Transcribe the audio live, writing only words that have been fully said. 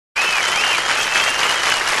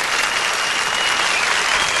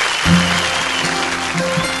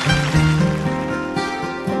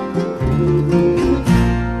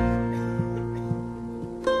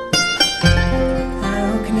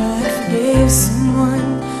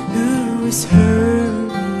has hurt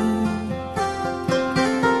me.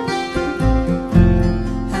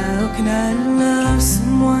 How can I love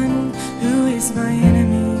someone who is my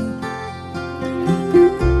enemy?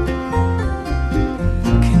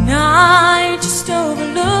 Can I just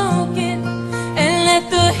overlook it and let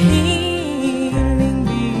the healing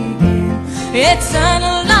begin? It's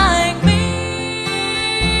unlike me,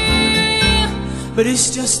 but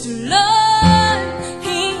it's just a love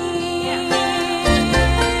healed.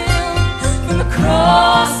 From the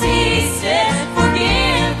cross he said,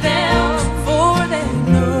 forgive them, for they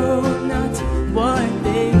know not what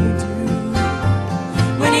they do.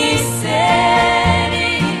 When he said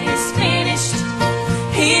it is finished,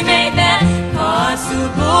 he made that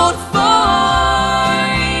possible for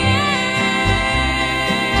you.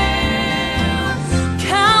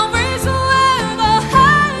 Calvary's where the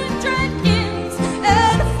 100 ends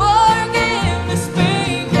and forgiveness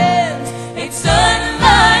begins. It's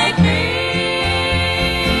unlike me,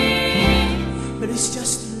 but it's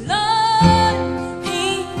just love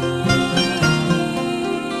healed.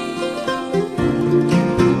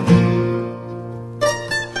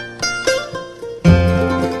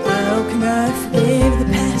 How can I forgive the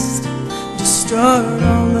past, just start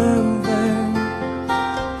all over?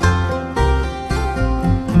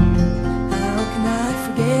 How can I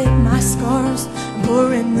forget my scars and pour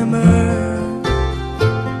in the myrrh?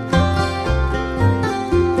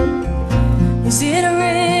 Is it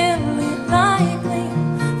really likely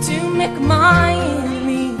to make my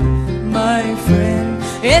enemy my friend?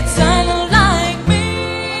 It's unlikely.